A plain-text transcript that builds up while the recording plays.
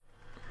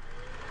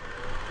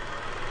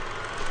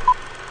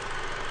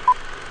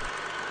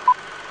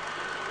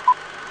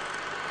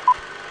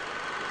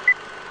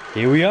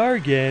Here we are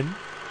again.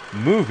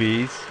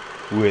 Movies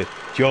with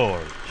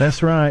George.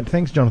 That's right.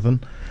 Thanks,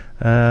 Jonathan.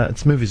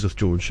 It's Movies with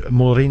George.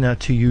 Morena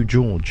to you,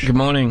 George. Good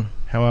morning.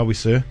 How are we,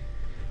 sir?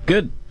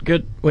 Good.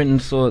 Went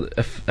and saw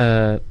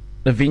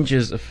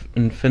Avengers of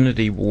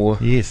Infinity War.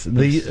 Yes.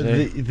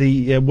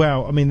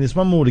 Wow. I mean, there's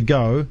one more to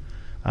go.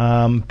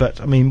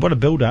 But I mean, what a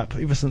build-up!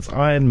 Ever since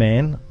Iron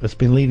Man, it's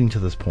been leading to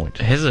this point.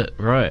 Has it?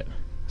 Right.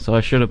 So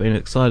I should have been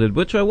excited,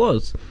 which I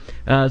was.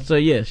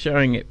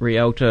 Showing at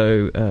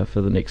Rialto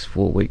for the next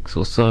 4 weeks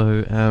or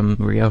so.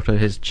 Rialto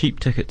has cheap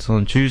tickets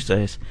on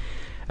Tuesdays.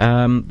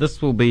 This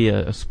will be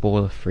a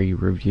spoiler-free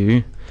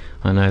review.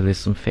 I know there's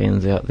some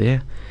fans out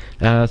there.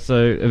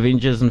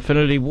 Avengers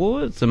Infinity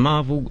War, it's a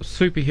Marvel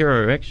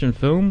superhero action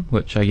film,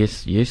 which I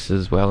guess, yes,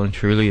 is well and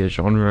truly a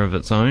genre of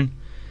its own.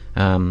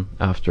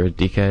 After a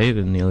decade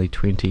and nearly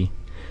 20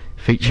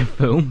 feature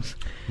films.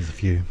 There's a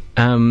few.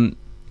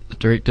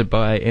 Directed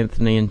by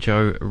Anthony and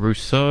Joe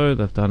Russo.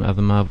 They've done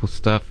other Marvel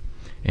stuff.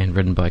 And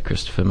written by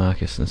Christopher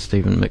Marcus and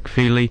Stephen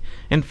McFeely.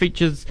 And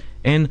features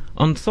an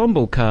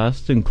ensemble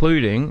cast,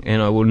 including, and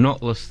I will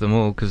not list them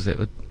all because that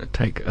would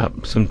take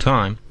up some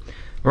time,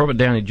 Robert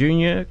Downey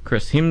Jr.,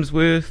 Chris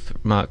Hemsworth,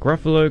 Mark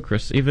Ruffalo,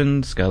 Chris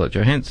Evans, Scarlett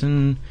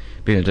Johansson,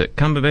 Benedict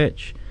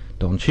Cumberbatch,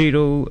 Don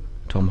Cheadle,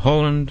 Tom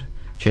Holland,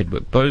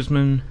 Chadwick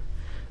Boseman,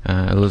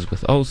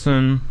 Elizabeth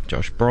Olsen,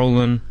 Josh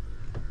Brolin,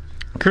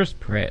 Chris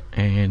Pratt,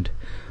 and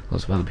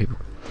lots of other people.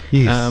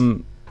 Yes.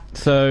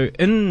 So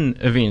in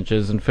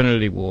Avengers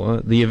Infinity War,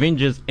 the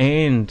Avengers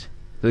and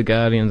the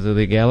Guardians of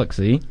the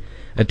Galaxy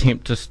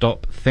attempt to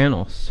stop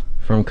Thanos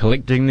from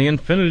collecting the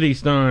Infinity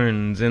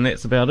Stones, and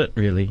that's about it,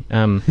 really.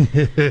 If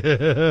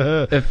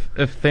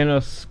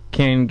Thanos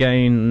can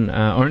gain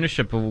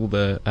ownership of all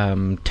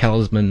the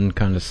talisman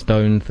kind of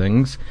stone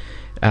things,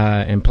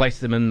 and place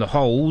them in the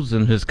holes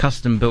in his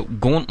custom-built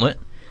gauntlet,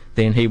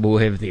 then he will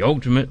have the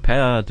ultimate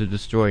power to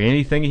destroy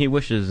anything he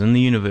wishes in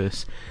the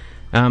universe.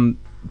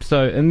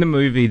 So in the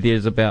movie,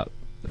 there's about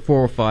 4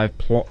 or 5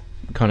 plot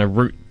kind of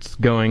routes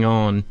going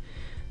on,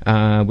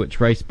 which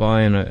race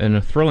by in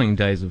a thrilling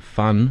days of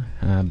fun,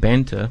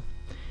 banter,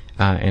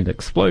 and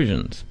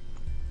explosions.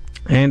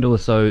 And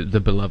also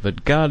the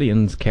beloved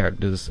Guardians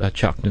characters are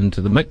chucked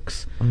into the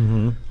mix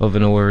of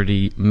an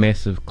already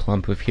massive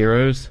clump of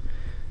heroes.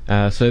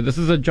 So this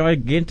is a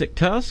gigantic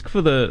task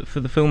for the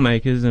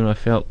filmmakers, and I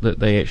felt that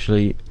they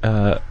actually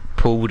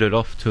pulled it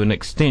off to an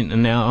extent.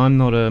 And now I'm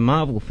not a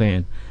Marvel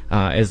fan,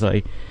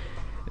 it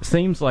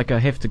seems like I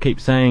have to keep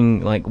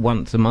saying like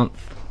once a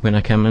month when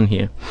I come in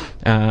here.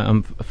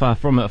 I'm far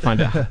from it. I find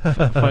it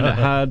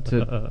hard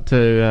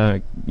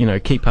to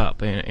keep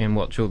up and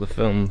watch all the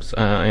films,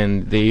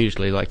 and they're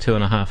usually like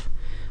 2.5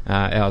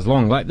 hours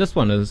long, like this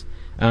one is.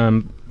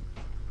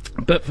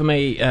 But for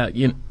me,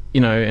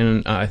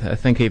 and I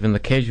think even the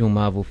casual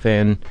Marvel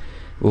fan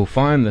will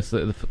find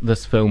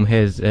this film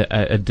has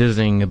a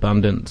dizzying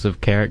abundance of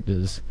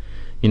characters.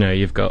 You know,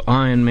 you've got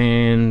Iron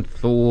Man,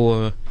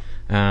 Thor,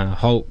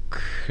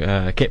 Hulk,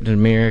 Captain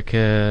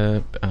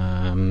America,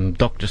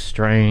 Doctor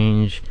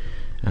Strange,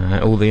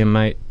 all their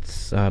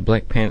mates,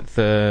 Black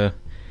Panther,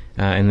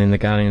 and then the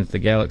Guardians of the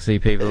Galaxy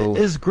people.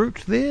 Is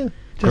Groot there?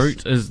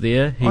 Groot is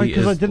there.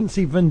 Because I didn't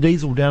see Vin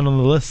Diesel down on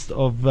the list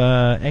of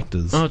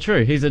actors. Oh,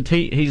 true.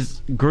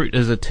 Groot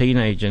is a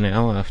teenager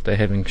now after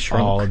having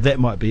shrunk. Oh, that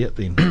might be it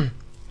then.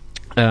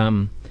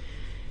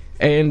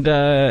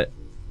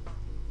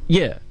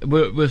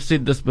 We've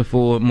said this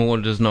before. More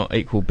does not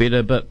equal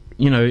better, but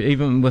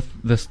even with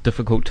this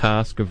difficult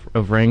task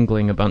of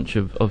wrangling a bunch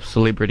of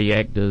celebrity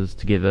actors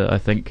together, I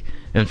think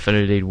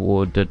Infinity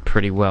War did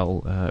pretty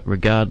well,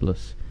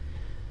 regardless.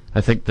 I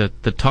think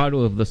that the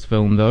title of this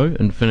film, though,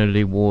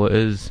 Infinity War,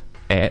 is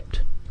apt,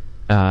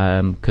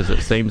 because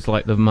it seems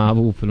like the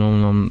Marvel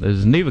phenomenon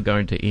is never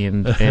going to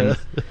end, and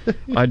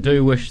I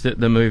do wish that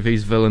the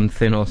movie's villain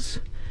Thanos,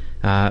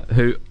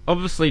 who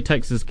obviously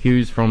takes his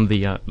cues from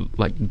the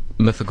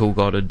mythical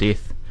god of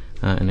death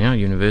in our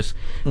universe,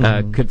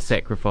 could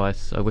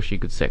sacrifice. I wish he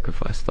could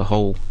sacrifice the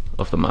whole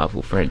of the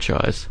Marvel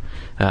franchise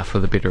for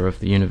the better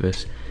of the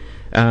universe.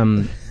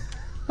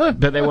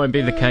 But that won't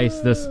be the case.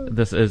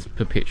 This is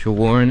Perpetual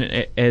War,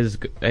 and as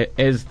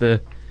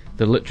the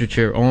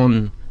literature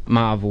on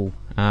Marvel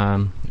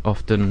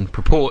often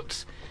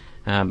purports,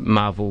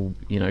 Marvel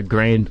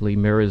grandly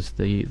mirrors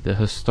the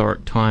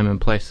historic time and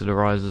place it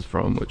arises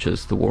from, which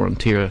is the War on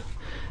Terror,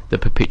 the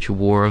Perpetual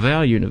War of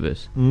our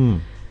universe.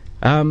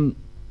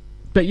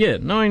 But yeah,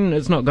 knowing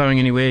it's not going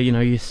anywhere,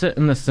 you sit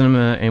in the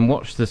cinema and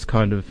watch this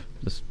kind of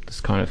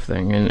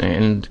thing,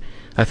 and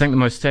I think the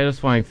most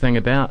satisfying thing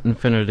about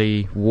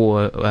Infinity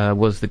War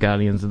was the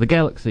Guardians of the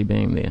Galaxy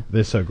being there.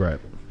 They're so great.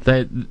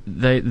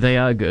 They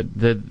are good.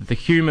 The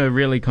humor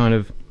really kind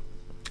of,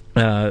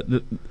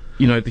 the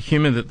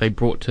humor that they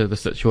brought to the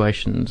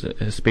situations,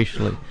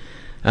 especially,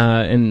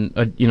 and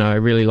I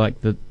really like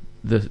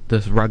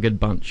this rugged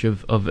bunch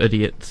of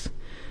idiots,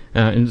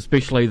 and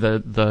especially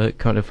the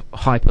kind of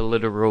hyper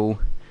literal,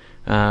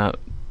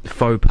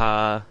 faux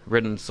pas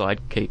ridden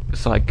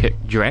sidekick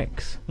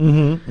Drax.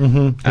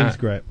 He's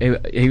great.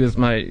 He was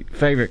my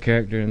favourite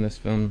character in this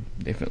film,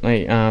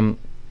 definitely.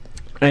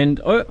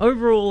 And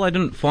overall, I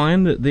didn't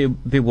find that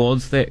there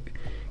was that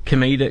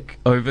comedic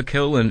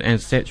overkill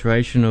and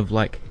saturation of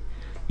like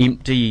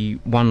empty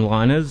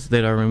one-liners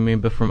that I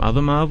remember from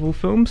other Marvel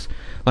films.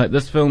 Like,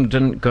 this film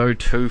didn't go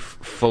too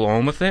full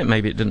on with that.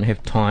 Maybe it didn't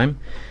have time,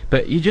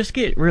 but you just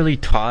get really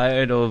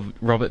tired of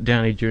Robert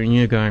Downey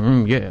Jr.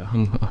 going, yeah,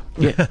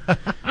 we're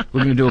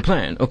going to do a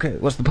plan. Okay,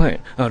 what's the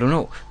plan? I don't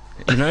know.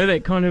 You know,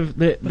 that kind of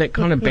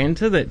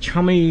banter, that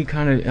chummy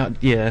kind of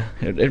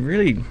it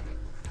really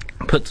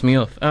puts me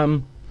off.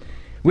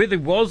 Where there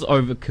was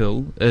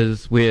overkill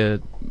is where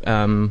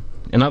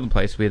another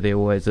place where there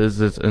always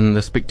is in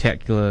the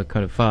spectacular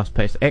kind of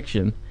fast-paced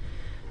action.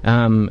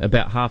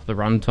 About half the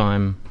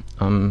runtime,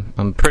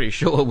 I'm pretty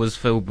sure, was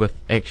filled with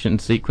action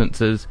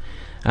sequences.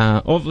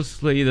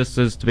 Obviously, this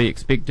is to be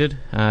expected.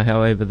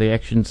 However, the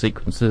action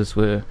sequences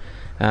were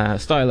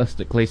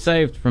stylistically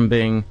saved from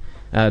being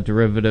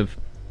derivative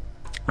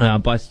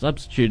by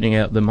substituting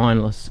out the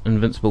mindless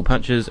invincible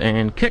punches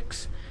and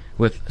kicks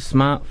with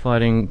smart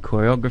fighting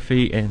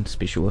choreography and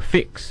special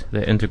effects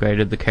that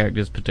integrated the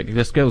character's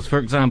particular skills. For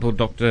example,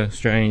 Doctor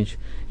Strange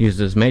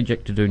uses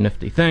magic to do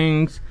nifty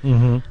things,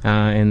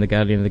 and the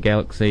Guardian of the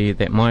Galaxy,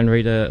 that mind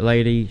reader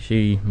lady,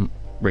 she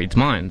reads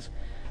minds.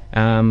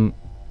 And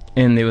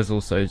there was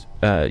also,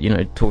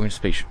 talking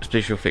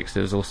special effects,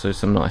 there was also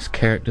some nice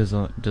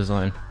character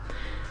design.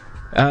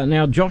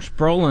 Now, Josh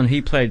Brolin,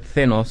 he played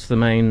Thanos, the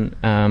main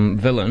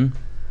villain,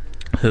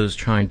 who's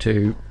trying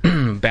to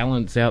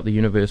balance out the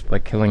universe by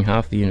killing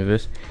half the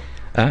universe.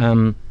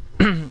 Thanos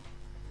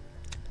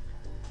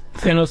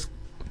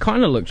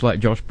kind of looks like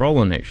Josh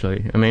Brolin,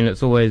 actually. I mean,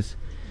 it's always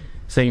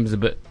seems a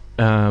bit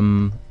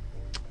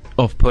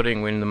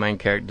off-putting when the main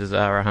characters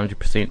are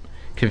 100%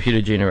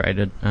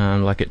 computer-generated,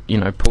 like it,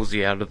 pulls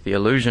you out of the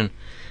illusion.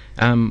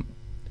 And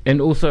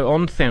also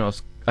on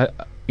Thanos,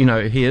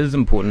 he is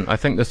important. I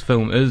think this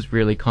film is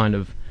really kind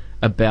of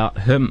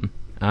about him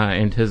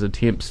and his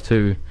attempts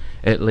to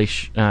at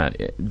least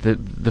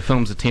the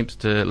film's attempts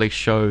to at least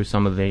show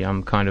some of the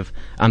kind of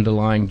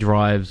underlying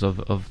drives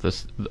of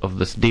this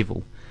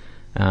devil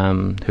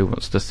who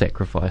wants to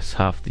sacrifice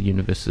half the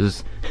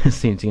universe's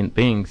sentient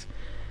beings,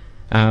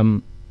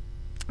 and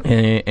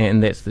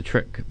that's the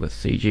trick with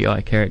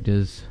CGI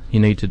characters.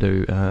 You need to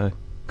do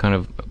kind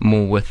of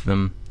more with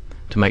them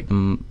to make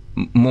them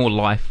more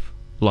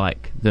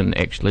life-like than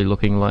actually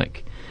looking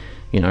like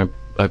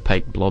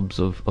opaque blobs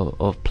of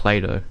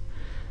Play-Doh.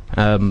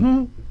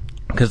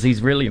 Because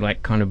he's really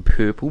like kind of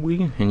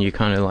purpley, and you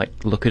kind of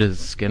like look at his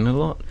skin a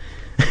lot.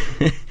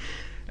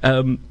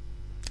 So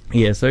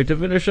to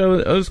finish, I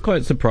was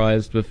quite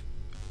surprised with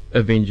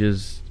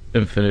Avengers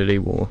Infinity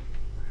War.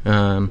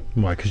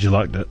 Why? Because you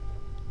liked it?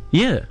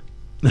 Yeah.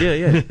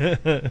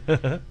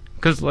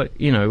 Because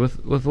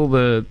with all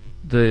the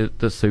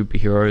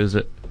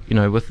superheroes,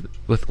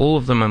 with all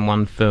of them in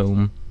one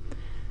film,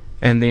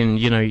 and then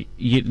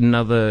yet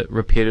another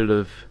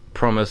repetitive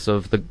promise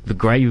of the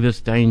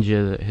gravest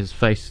danger that has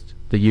faced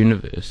the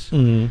universe.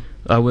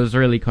 I was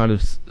really kind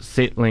of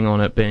settling on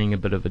it being a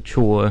bit of a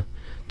chore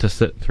to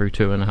sit through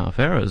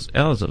 2.5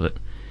 hours of it.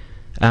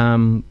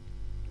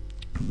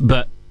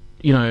 But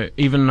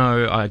even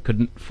though I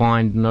couldn't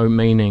find no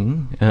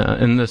meaning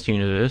in this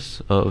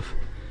universe of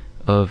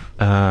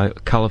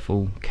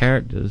colourful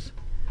characters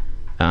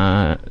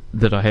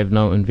that I have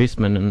no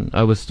investment in,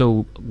 I was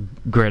still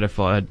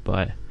gratified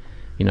by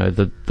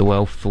the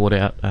well thought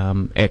out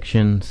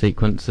action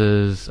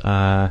sequences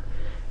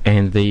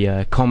and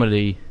the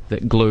comedy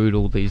that glued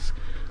all these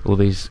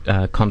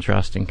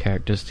contrasting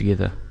characters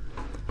together.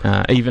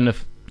 Even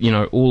if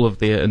all of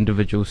their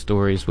individual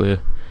stories were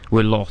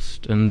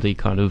lost in the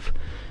kind of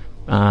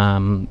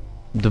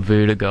the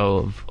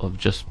vertigo of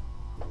just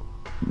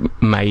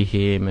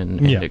mayhem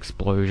and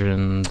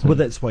explosions. Well,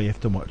 that's why you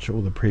have to watch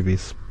all the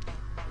previous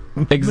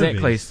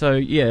exactly movies. So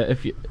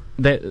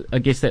I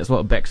guess that's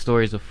what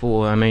backstories are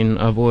for. I mean,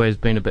 I've always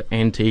been a bit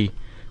anti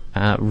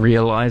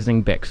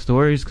realizing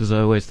backstories, because I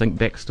always think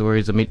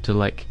backstories are meant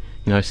to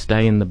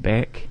stay in the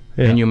back,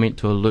 and you're meant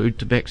to allude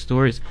to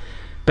backstories.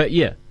 But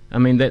I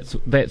mean,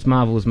 that's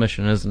Marvel's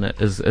mission, isn't it?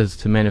 Is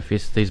to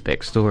manifest these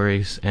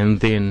backstories,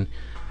 and then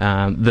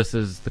this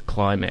is the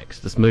climax.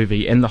 This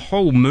movie, and the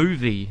whole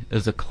movie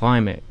is a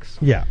climax.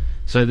 Yeah.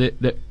 So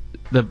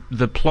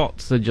the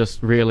plots are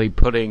just really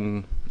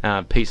putting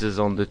pieces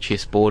on the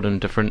chessboard in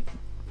different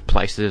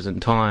places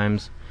and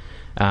times,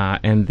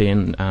 and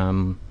then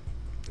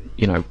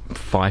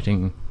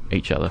fighting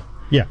each other.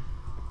 Yeah.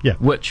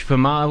 Which for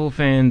Marvel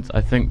fans,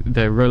 I think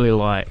they really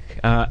like.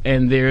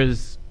 And there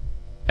is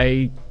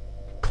a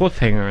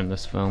cliffhanger in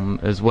this film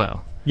as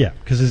well. Yeah,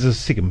 because there's a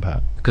second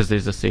part. Because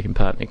there's a second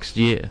part next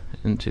year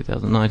in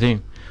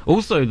 2019.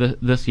 Also,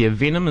 this year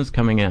Venom is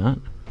coming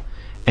out,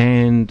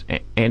 and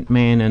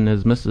Ant-Man and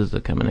his missus are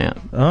coming out.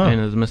 Oh.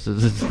 And his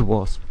missus is the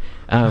Wasp.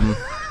 I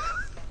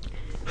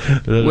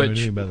don't know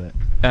anything about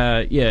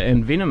that.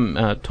 And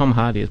Venom, Tom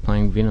Hardy is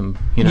playing Venom.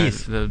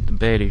 Yes. the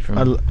baddie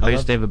from. I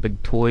used to have a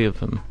big toy of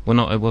him.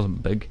 Well, it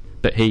wasn't big,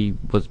 but he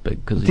was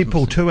big because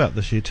Deadpool 2 out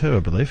this year too, I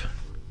believe.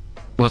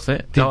 What's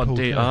that? Deadpool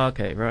 2.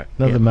 Okay, right.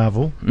 Another yeah.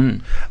 Marvel.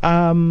 Mm.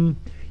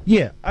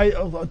 I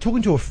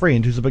talking to a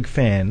friend who's a big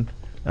fan.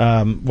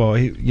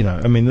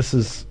 This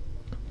is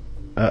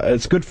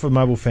it's good for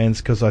Marvel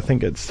fans because I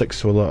think it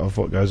sticks to a lot of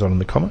what goes on in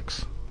the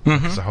comics.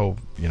 Mm-hmm. It's a whole,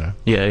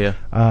 Yeah.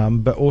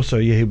 But also,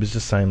 he was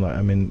just saying, like,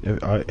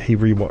 he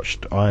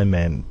rewatched Iron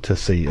Man to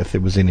see if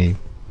there was any,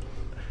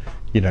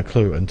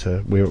 clue into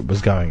where it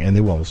was going, and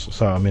there was.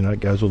 So, it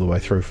goes all the way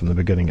through from the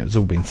beginning. It's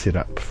all been set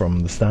up from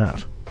the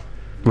start.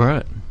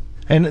 Right.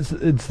 And it's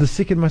the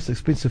second most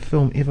expensive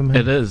film ever made.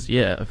 It is,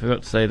 yeah. I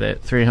forgot to say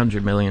that.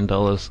 $300 million.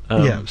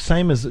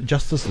 Same as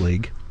Justice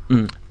League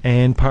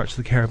and Pirates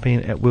of the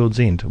Caribbean at World's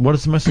End. What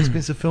is the most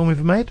expensive film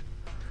ever made?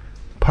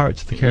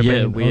 Pirates of the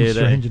Caribbean on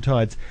Stranger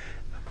Tides.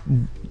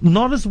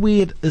 Not as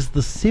weird as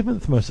the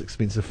 7th most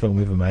expensive film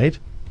ever made,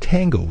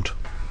 Tangled.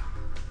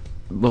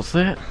 What's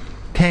that?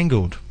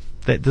 Tangled.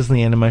 That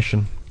Disney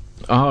animation.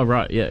 Oh,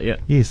 right, yeah.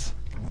 Yes.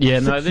 Yeah,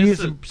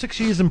 6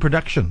 years in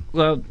production.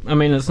 Well,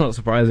 it's not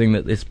surprising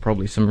that there's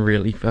probably some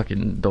really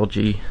fucking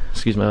dodgy,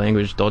 excuse my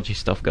language, dodgy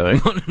stuff going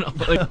on in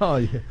Hollywood. Oh,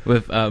 yeah.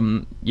 With,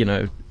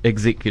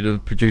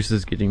 executive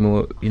producers getting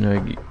more,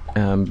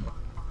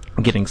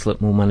 getting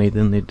slipped more money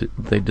than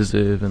they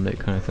deserve and that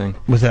kind of thing.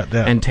 Without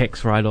doubt. And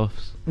tax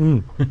write-offs.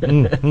 Yeah,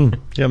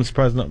 I'm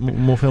surprised not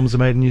more films are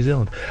made in New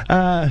Zealand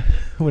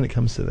when it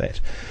comes to that.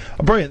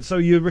 Oh, brilliant. So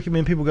you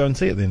recommend people go and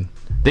see it then?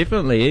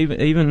 Definitely,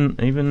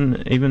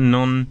 even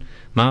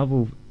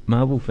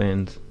non-Marvel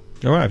fans.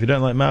 All right, if you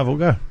don't like Marvel,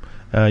 go.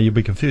 You'll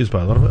be confused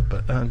by a lot of it,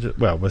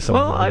 but with some.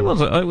 Well, I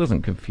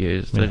wasn't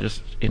confused. Yeah. I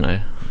just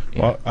Yeah.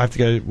 Well, I have to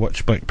go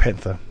watch Black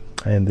Panther,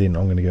 and then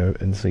I'm going to go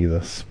and see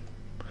this.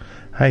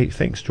 Hey,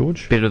 thanks,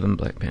 George. Better than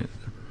Black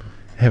Panther.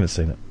 Haven't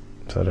seen it,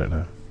 so I don't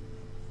know.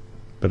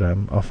 But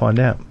I'll find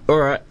out. All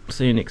right,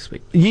 see you next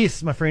week.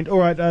 Yes, my friend. All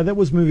right, that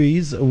was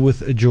Movies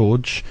with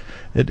George.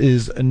 It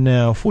is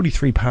now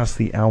 43 past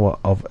the hour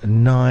of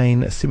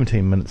 9,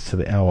 17 minutes to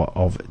the hour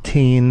of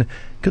 10.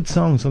 Good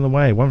songs on the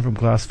way. One from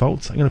Glass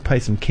Faults. I'm going to play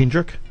some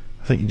Kendrick.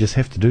 I think you just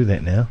have to do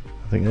that now.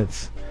 I think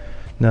that's...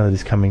 Now that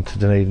he's coming to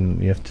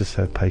Dunedin, you have to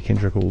just play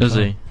Kendrick all the time. Is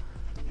he?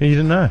 Yeah, you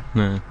didn't know?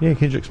 No. Yeah,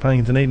 Kendrick's playing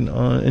in Dunedin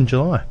in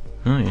July.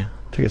 Oh, yeah.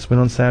 Tickets went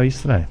on sale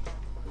yesterday.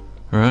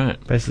 Right.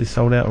 Basically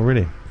sold out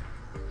already.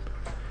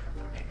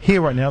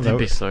 Here right now, though... There'd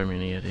be so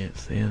many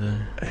idiots there, though.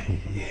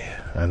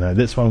 Yeah, I know.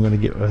 That's why I'm going to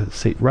get a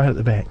seat right at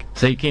the back.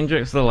 See,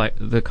 Kendrick's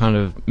the kind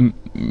of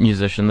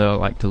musician that I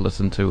like to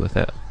listen to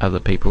without other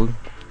people,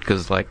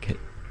 because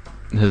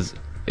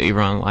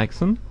everyone likes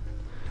him,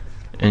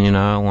 and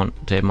I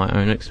want to have my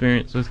own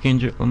experience with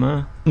Kendrick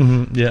Lamar.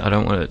 Mm-hmm, yeah. I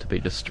don't want it to be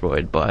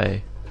destroyed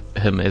by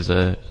him as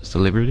a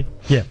celebrity.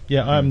 Yeah,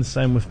 I'm the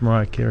same with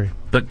Mariah Carey.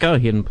 But go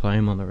ahead and play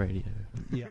him on the radio.